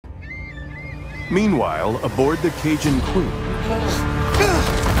Meanwhile, aboard the Cajun Queen,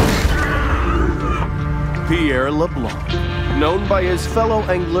 Pierre LeBlanc, known by his fellow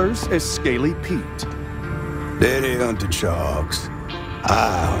anglers as Scaly Pete. They hunted sharks.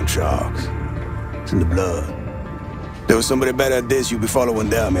 I hunt sharks. It's in the blood. There was somebody better at this, you be following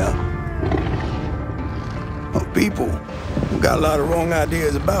them, yeah? Oh, people got a lot of wrong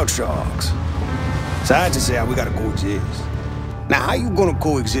ideas about sharks. So I just say we gotta coexist. Now, how you gonna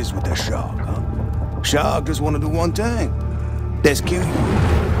coexist with that shark, huh? Shark just wanna do one thing. That's kill you,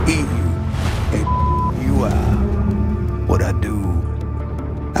 eat you, and you out. What I do,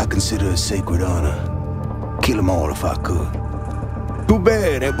 I consider a sacred honor. Kill them all if I could. Too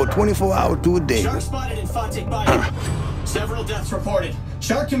bad, ain't but 24 hours to a day. Shark spotted in Fatik Bay. Several deaths reported.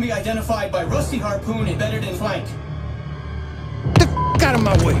 Shark can be identified by rusty harpoon embedded in flank. Get the f*** out of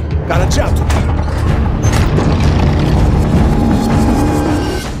my way. Got a job to do.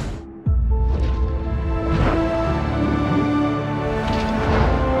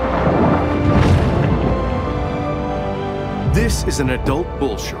 This is an adult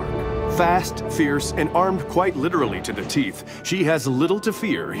bull shark. Fast, fierce, and armed quite literally to the teeth, she has little to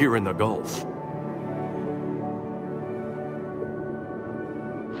fear here in the Gulf.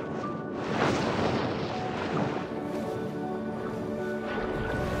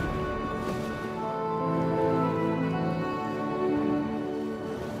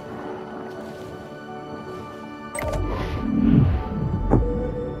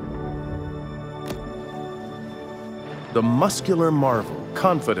 The muscular marvel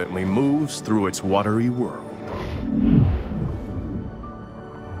confidently moves through its watery world.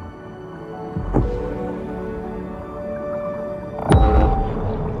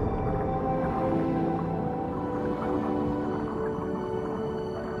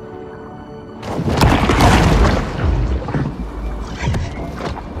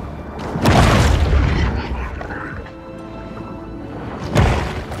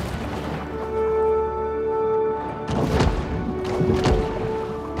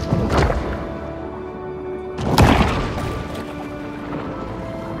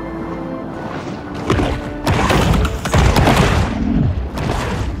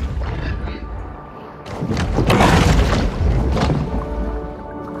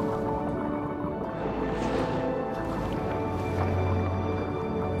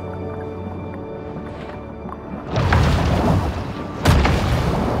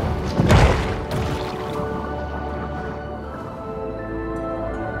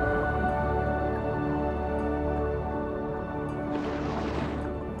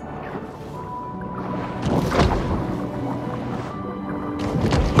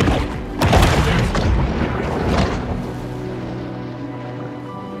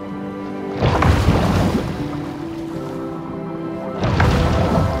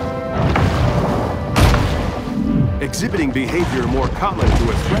 Exhibiting behavior more common to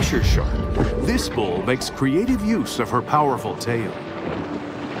a thresher shark, this bull makes creative use of her powerful tail.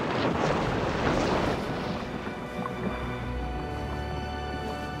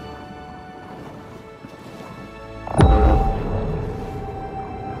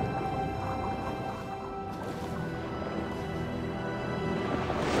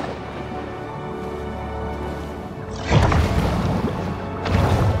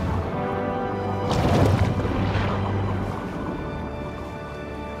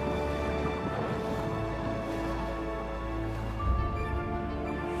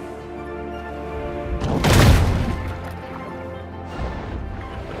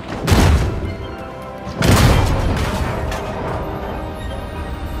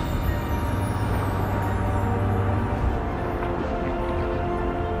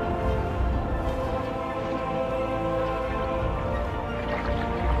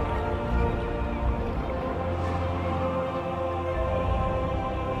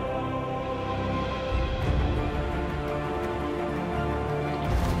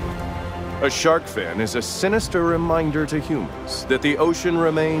 A shark fin is a sinister reminder to humans that the ocean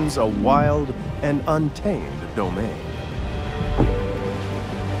remains a wild and untamed domain.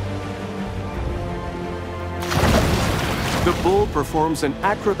 The bull performs an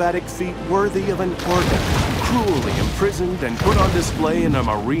acrobatic feat worthy of an organ, cruelly imprisoned and put on display in a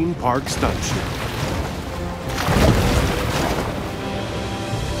marine park stunt show.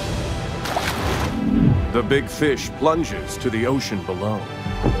 The big fish plunges to the ocean below.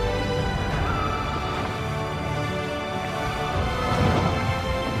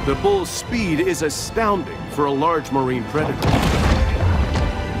 The bull's speed is astounding for a large marine predator.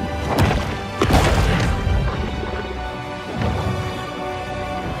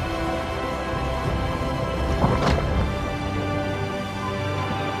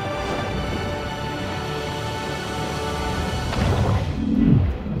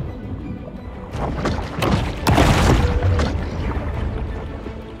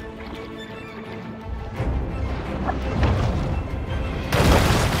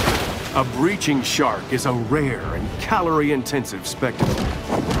 A breaching shark is a rare and calorie-intensive spectacle.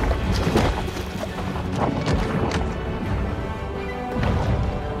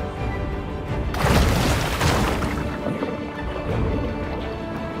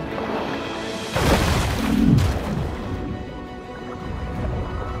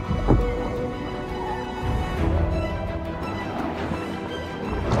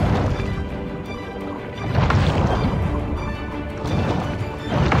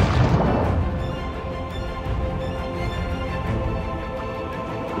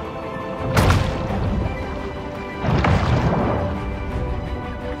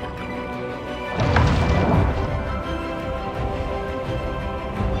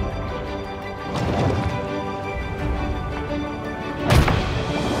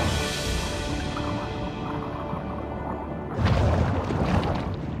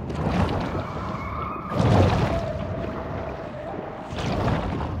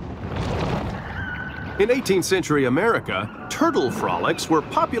 In 18th century America, turtle frolics were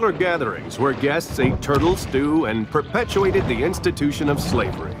popular gatherings where guests ate turtle stew and perpetuated the institution of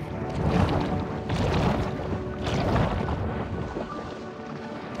slavery.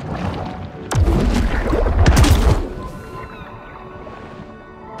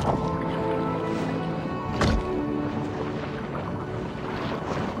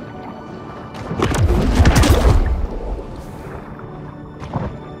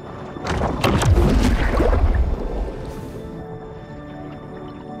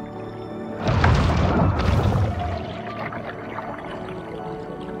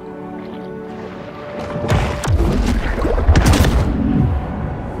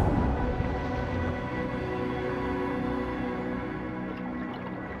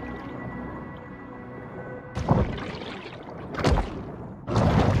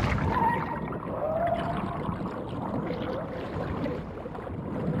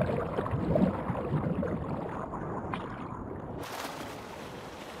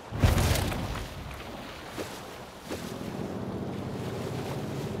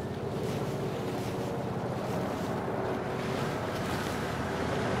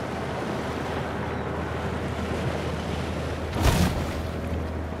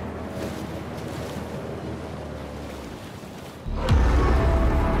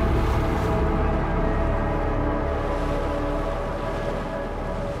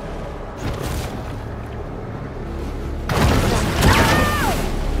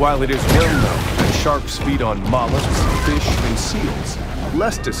 While it is well known that sharks feed on mollusks, fish, and seals,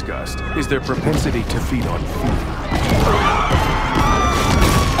 less discussed is their propensity to feed on food.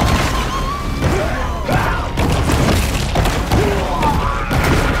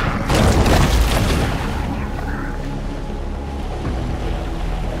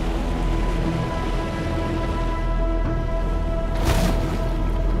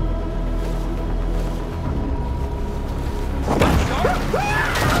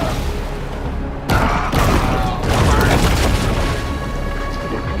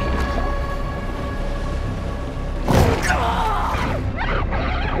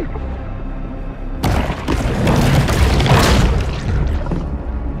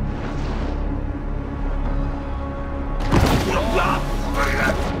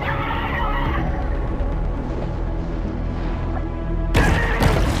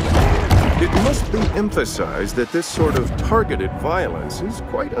 Emphasize that this sort of targeted violence is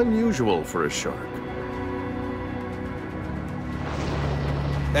quite unusual for a shark.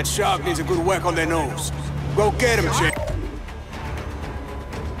 That shark needs a good whack on their nose. Go get him, Jake.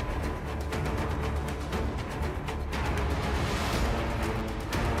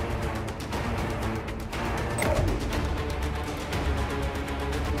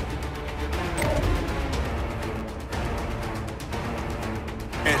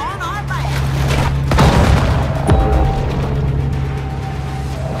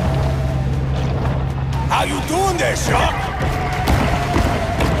 How you doing there, shark?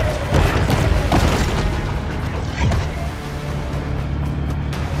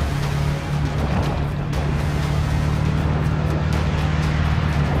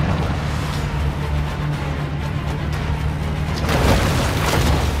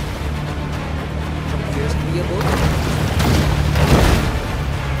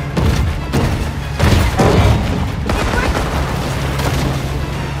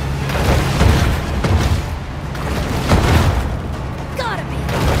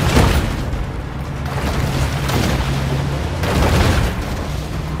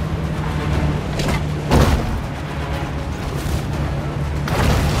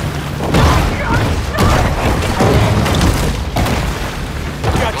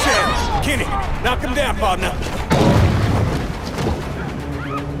 Knock him down, partner.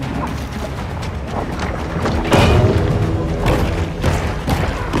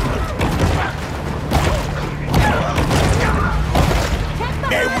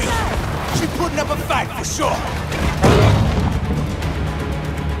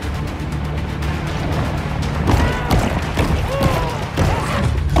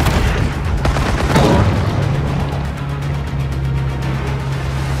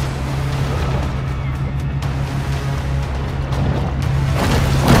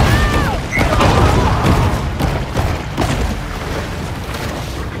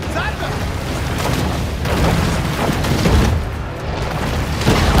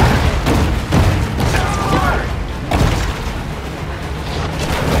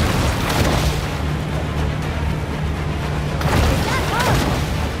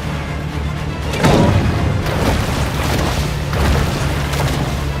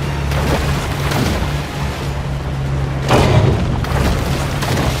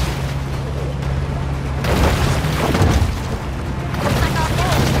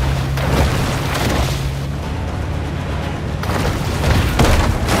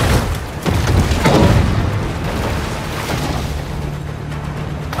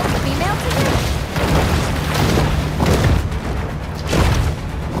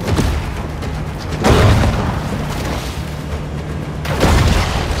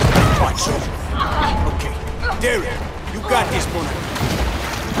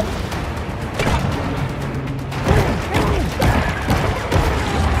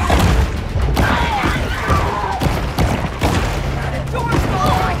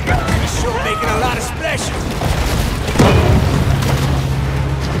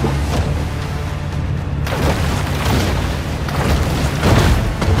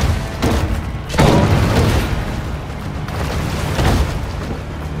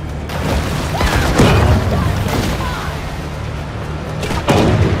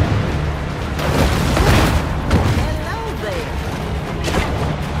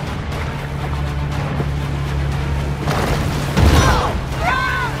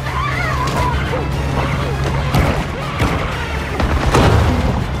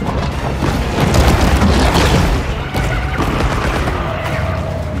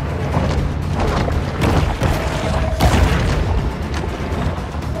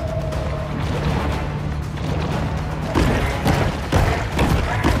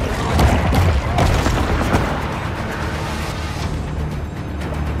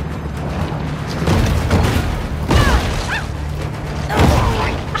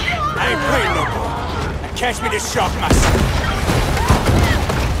 this shark myself.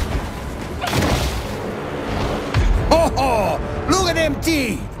 Oh, look at them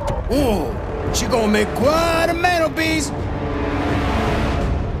teeth. Oh, she gonna make quite a mantelpiece.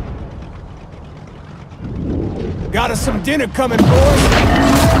 Got us some dinner coming, boys.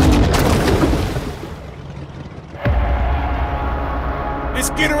 Let's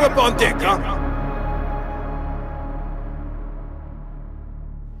get her up on deck, huh?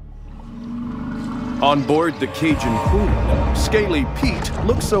 On board the Cajun Queen, Scaly Pete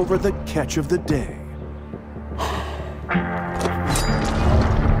looks over the catch of the day.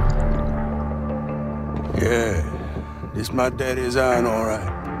 Yeah, this my daddy's iron, all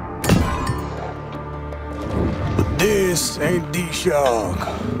right. But this ain't the shark.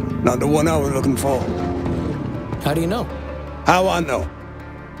 Not the one I was looking for. How do you know? How I know?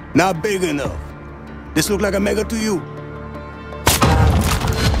 Not big enough. This look like a mega to you?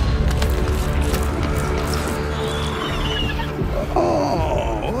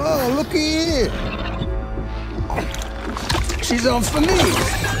 Oh, well, looky here. She's on for me.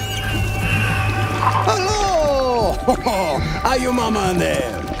 Hello! How you mama in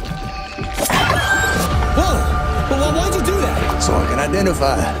there? Whoa! Well, why'd you do that? So I can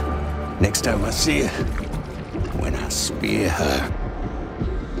identify her next time I see her. When I spear her.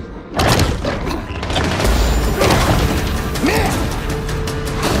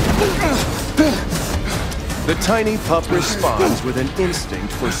 The tiny pup responds with an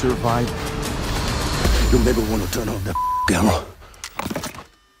instinct for survival. You maybe want to turn off the camera.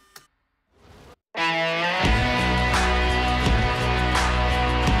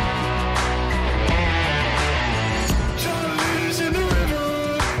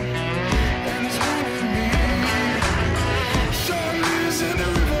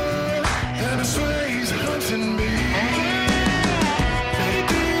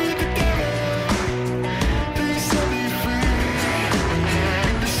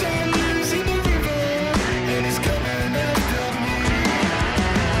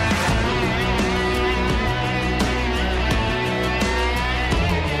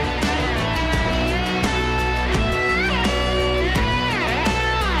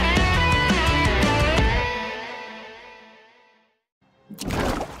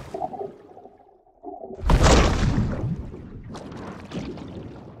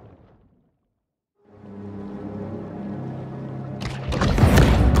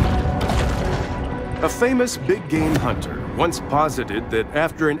 A famous big game hunter once posited that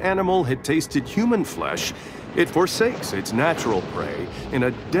after an animal had tasted human flesh, it forsakes its natural prey in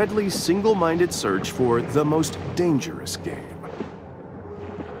a deadly single-minded search for the most dangerous game.